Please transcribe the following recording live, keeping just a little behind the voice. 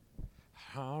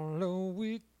Hollow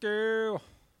we go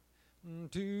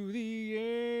to the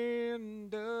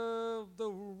end of the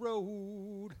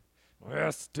road.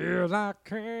 Well, still I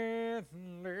can't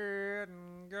let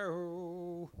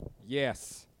go.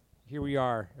 Yes, here we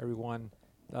are, everyone.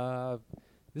 This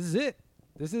is it.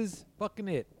 This is fucking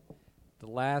it. The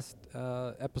last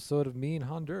episode of me in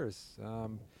Honduras.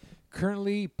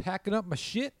 Currently packing up my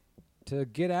shit to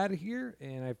get out of here,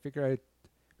 and I figure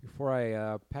before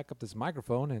I pack up this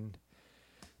microphone and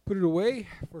put it away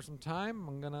for some time,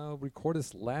 I'm gonna record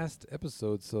this last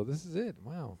episode. So this is it.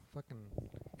 Wow, fucking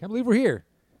can't believe we're here.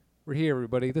 We're here,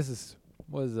 everybody. This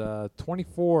was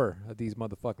 24 of these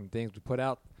motherfucking things we put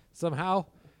out. Somehow,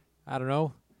 I don't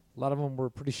know. A lot of them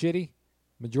were pretty shitty.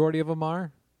 Majority of them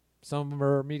are. Some of them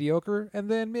are mediocre, and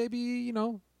then maybe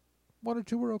one or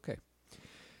two were okay.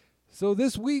 So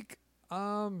this week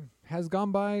has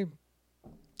gone by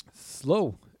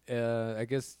slow. I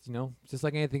guess, just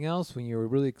like anything else, when you're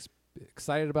really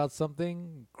excited about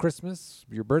something, Christmas,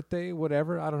 your birthday,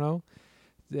 whatever, I don't know,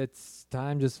 it's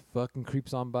time just fucking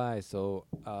creeps on by. So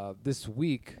this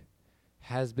week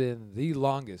has been the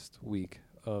longest week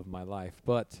of my life,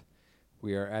 but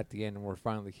we are at the end and we're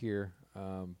finally here.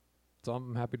 So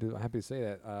I'm happy to say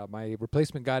that. My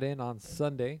replacement got in on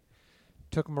Sunday,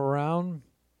 took him around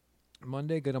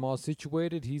Monday, got him all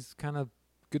situated. He's kind of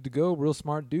good to go, real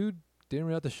smart dude. Didn't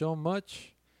really have to show him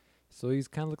much, so he's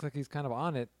kind of looks like he's kind of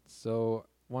on it. So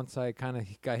once I kind of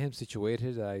got him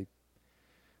situated, I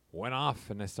went off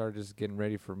and I started just getting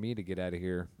ready for me to get out of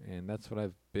here, and that's what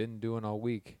I've been doing all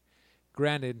week.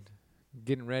 Granted,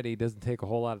 getting ready doesn't take a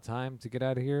whole lot of time to get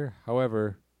out of here.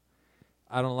 However,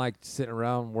 I don't like sitting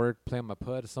around work playing my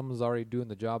putt. Someone's already doing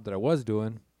the job that I was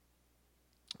doing.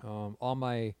 All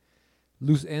my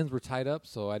loose ends were tied up,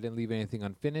 so I didn't leave anything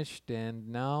unfinished. And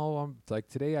now I'm like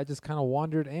today, I just kind of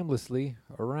wandered aimlessly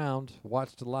around,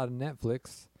 watched a lot of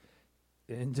Netflix,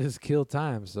 and just killed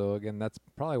time. So again, that's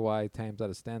probably why time's at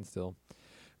a standstill.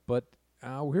 But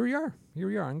here we are. Here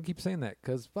we are. I'm gonna keep saying that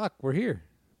because fuck, we're here.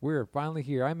 We're finally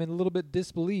here. I'm in a little bit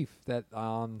disbelief that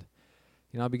I'll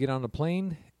be getting on the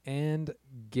plane and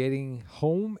getting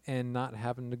home and not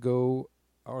having to go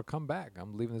or come back.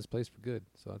 I'm leaving this place for good.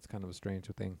 So that's kind of a strange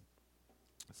thing.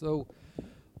 So,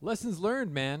 lessons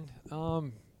learned, man.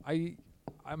 I'm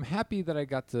happy that I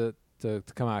got to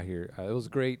come out here. It was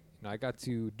great. I got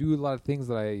to do a lot of things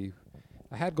that I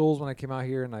had goals when I came out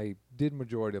here, and I did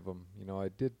majority of them. I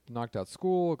did knocked out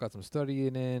school, got some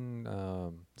studying in,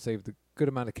 saved a good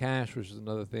amount of cash, which is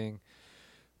another thing.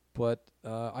 But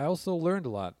I also learned a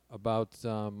lot about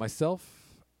myself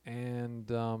and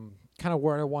kind of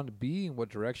where I want to be and what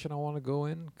direction I want to go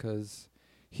in, because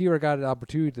here I got an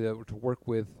opportunity to work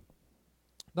with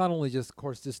not only just, of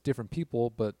course, just different people,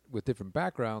 but with different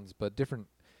backgrounds, but different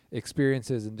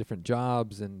experiences and different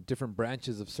jobs and different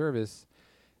branches of service.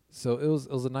 So it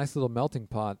was a nice little melting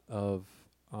pot of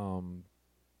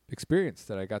experience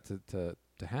that I got to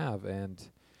have. And,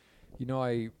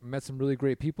 I met some really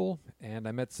great people, and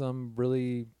I met some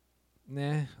really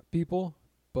people.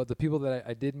 But the people that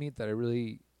I did meet that I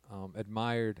really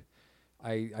admired,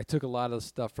 I took a lot of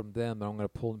stuff from them that I'm going to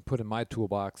pull and put in my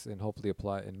toolbox and hopefully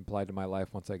apply to my life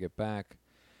once I get back,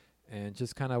 and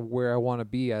just kind of where I want to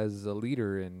be as a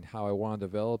leader and how I want to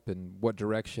develop and what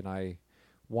direction I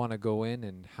want to go in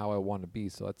and how I want to be.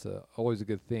 So that's always a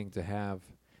good thing to have.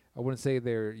 I wouldn't say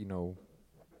they're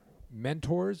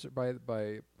mentors by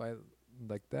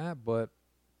like that, but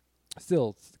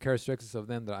still it's the characteristics of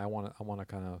them that I want to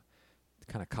kind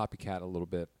of copycat a little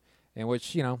bit, and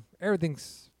which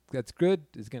everything's that's good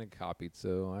is going to get copied,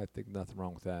 so I think nothing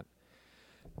wrong with that.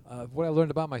 What I learned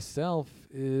about myself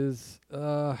is,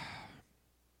 I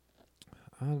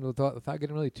don't know, without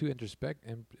getting really too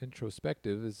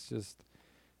introspective, it's just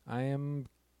I am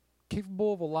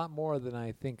capable of a lot more than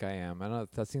I think I am. I know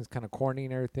that seems kind of corny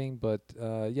and everything, but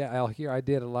I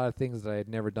did a lot of things that I had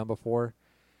never done before.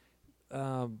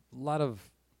 A lot of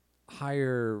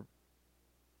higher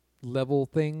level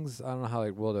things. I don't know how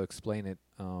to explain it.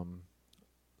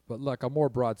 But look, a more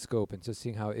broad scope and just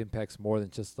seeing how it impacts more than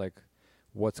just like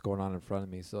what's going on in front of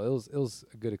me. So it was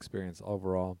a good experience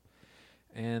overall.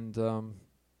 And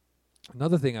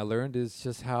another thing I learned is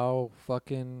just how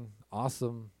fucking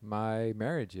awesome my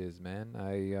marriage is, man.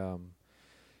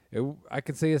 I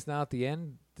can say this now at the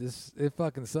end. It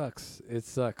fucking sucks. It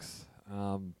sucks.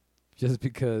 Just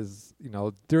because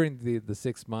during the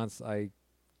 6 months I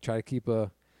try to keep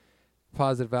a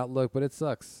positive outlook, but it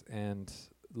sucks. And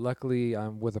luckily,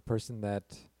 I'm with a person that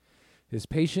is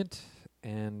patient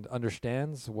and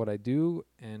understands what I do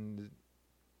and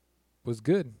was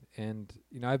good. And,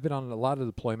 I've been on a lot of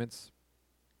deployments,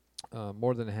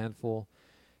 more than a handful.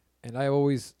 And I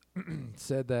always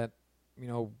said that, you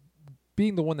know,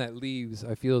 being the one that leaves,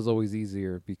 I feel is always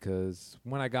easier because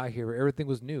when I got here, everything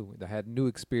was new. I had new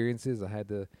experiences. I had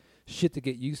the shit to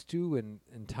get used to, and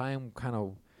time kind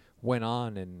of went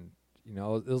on, and you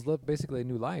know, it was basically a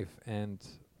new life. And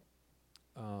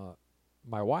uh,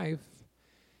 my wife,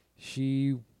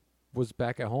 she was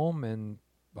back at home, and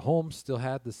home still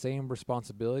had the same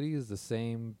responsibilities, the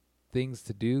same things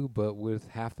to do, but with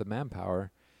half the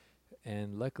manpower.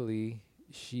 And luckily,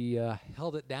 she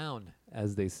held it down,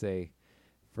 as they say,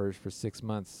 for 6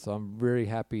 months. So I'm very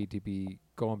happy to be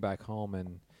going back home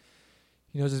and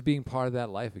just being part of that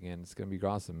life again. It's gonna be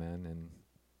awesome, man.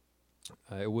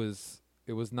 And it was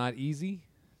not easy.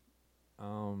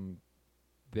 Um,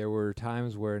 there were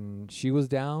times when she was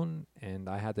down and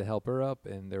I had to help her up,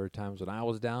 and there were times when I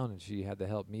was down and she had to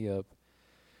help me up.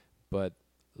 But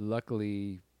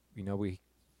luckily, we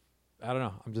I don't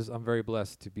know. I'm very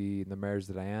blessed to be in the marriage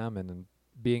that I am, and then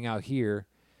being out here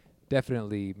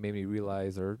definitely made me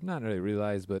realize, or not really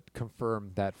realize, but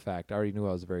confirm that fact. I already knew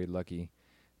I was very lucky,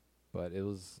 but it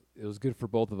was good for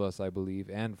both of us, I believe,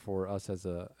 and for us as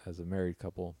a married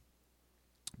couple.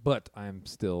 But I'm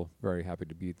still very happy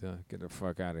to get the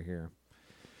fuck out of here.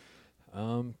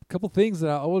 Couple things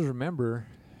that I always remember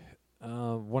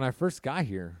when I first got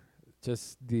here,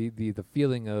 just the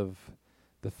feeling of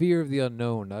the fear of the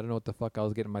unknown. I don't know what the fuck I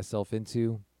was getting myself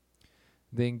into.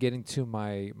 Then getting to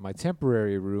my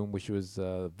temporary room, which was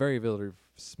a very, very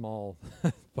small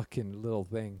fucking little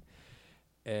thing,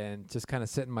 and just kind of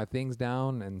setting my things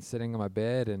down and sitting on my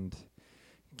bed and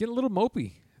get a little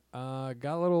mopey.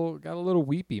 Got a little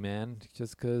weepy, man,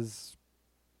 just 'cause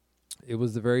it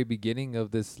was the very beginning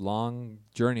of this long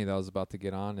journey that I was about to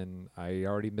get on, and I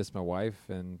already missed my wife,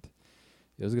 and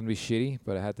it was gonna be shitty,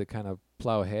 but I had to kind of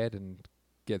plow ahead and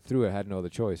get through it. I had no other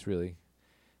choice, really.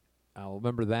 I'll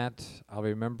remember that. I'll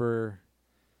remember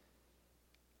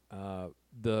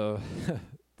the,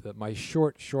 my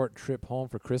short trip home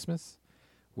for Christmas,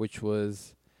 which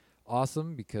was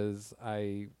awesome because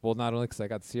not only because I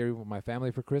got to see with my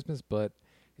family for Christmas, but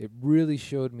it really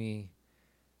showed me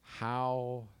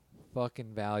how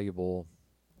fucking valuable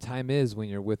time is when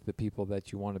you're with the people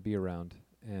that you want to be around.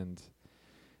 And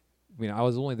I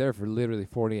was only there for literally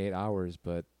 48 hours,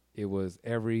 but it was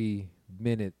every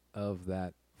minute of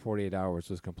that 48 hours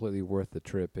was completely worth the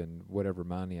trip and whatever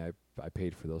money I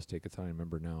paid for those tickets. I don't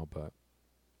remember now, but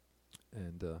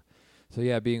so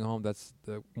yeah, being home, that's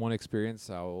the one experience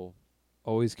I'll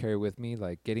always carry with me,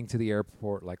 like getting to the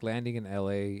airport, like landing in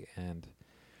LA and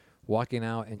walking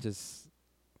out and just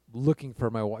looking for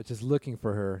my wife, just looking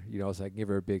for her, so I can give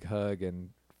her a big hug, and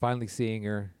finally seeing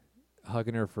her,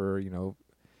 hugging her for, a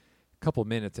couple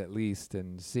minutes at least,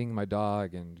 and seeing my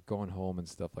dog and going home and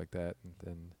stuff like that. And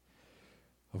then,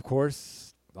 of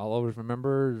course, I'll always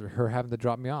remember her having to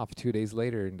drop me off 2 days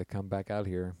later and to come back out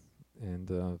here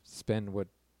and spend what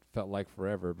felt like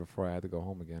forever before I had to go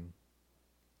home again.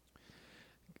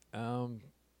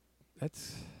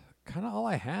 That's kind of all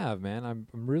I have, man.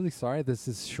 I'm really sorry this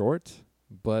is short,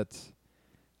 but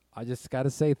I just got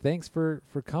to say thanks for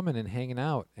coming and hanging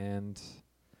out and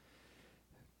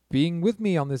being with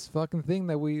me on this fucking thing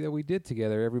that we did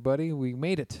together, everybody. We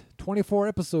made it. 24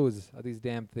 episodes of these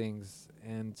damn things.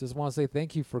 And just want to say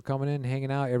thank you for coming in and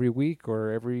hanging out every week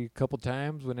or every couple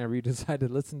times whenever you decide to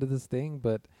listen to this thing.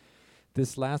 But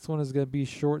this last one is going to be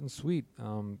short and sweet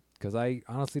because I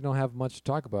honestly don't have much to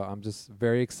talk about. I'm just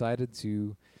very excited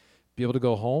to be able to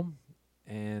go home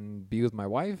and be with my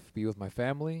wife, be with my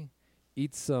family,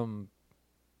 eat some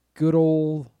good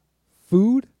old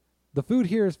food. The food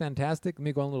here is fantastic. Let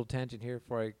me go on a little tangent here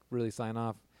before I really sign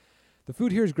off. The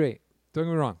food here is great. Don't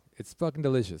get me wrong. It's fucking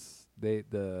delicious.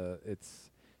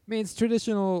 It's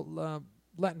traditional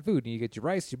Latin food. You get your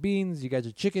rice, your beans, you got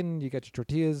your chicken, you got your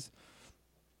tortillas.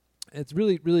 It's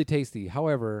really, really tasty.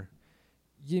 However,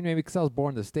 maybe because I was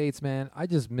born in the States, man, I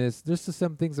just miss, there's just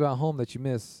some things about home that you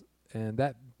miss. And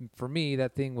that, for me,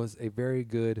 that thing was a very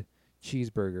good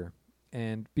cheeseburger.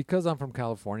 And because I'm from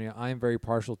California, I am very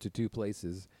partial to two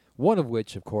places. One of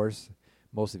which, of course,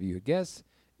 most of you would guess,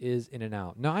 is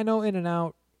In-N-Out. Now, I know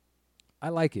In-N-Out, I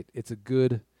like it. It's a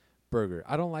good burger.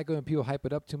 I don't like when people hype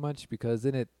it up too much because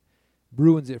then it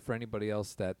ruins it for anybody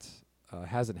else that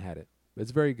hasn't had it.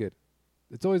 It's very good.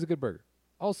 It's always a good burger.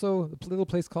 Also, a little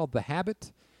place called The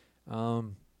Habit,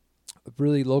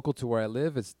 really local to where I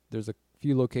live. There's a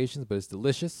few locations, but it's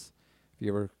delicious. If you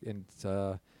ever in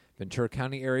Ventura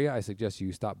County area, I suggest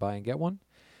you stop by and get one.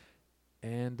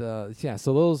 And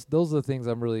so those are the things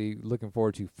I'm really looking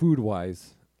forward to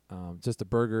food-wise, just a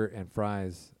burger and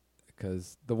fries,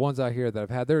 because the ones out here that I've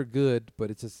had, they're good,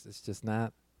 but it's just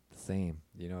not the same,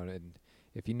 and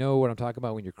If you know what I'm talking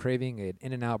about when you're craving an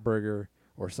In-N-Out burger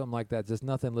or something like that, just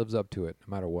nothing lives up to it,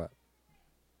 no matter what.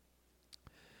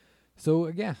 So,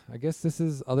 yeah, I guess this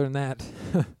is, other than that,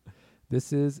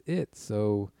 this is it.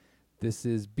 So, this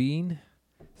is Bean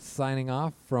signing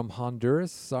off from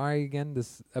Honduras. Sorry again,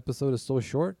 this episode is so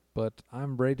short, but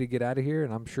I'm ready to get out of here,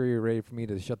 and I'm sure you're ready for me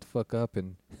to shut the fuck up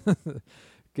and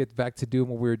get back to doing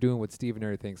what we were doing with Steve and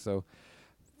everything. So,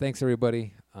 thanks,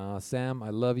 everybody. Sam, I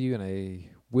love you, and I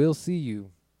will see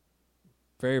you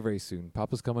very, very soon.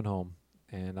 Papa's coming home,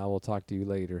 and I will talk to you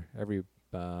later.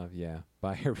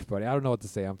 Bye, everybody. I don't know what to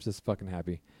say. I'm just fucking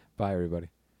happy. Bye, everybody.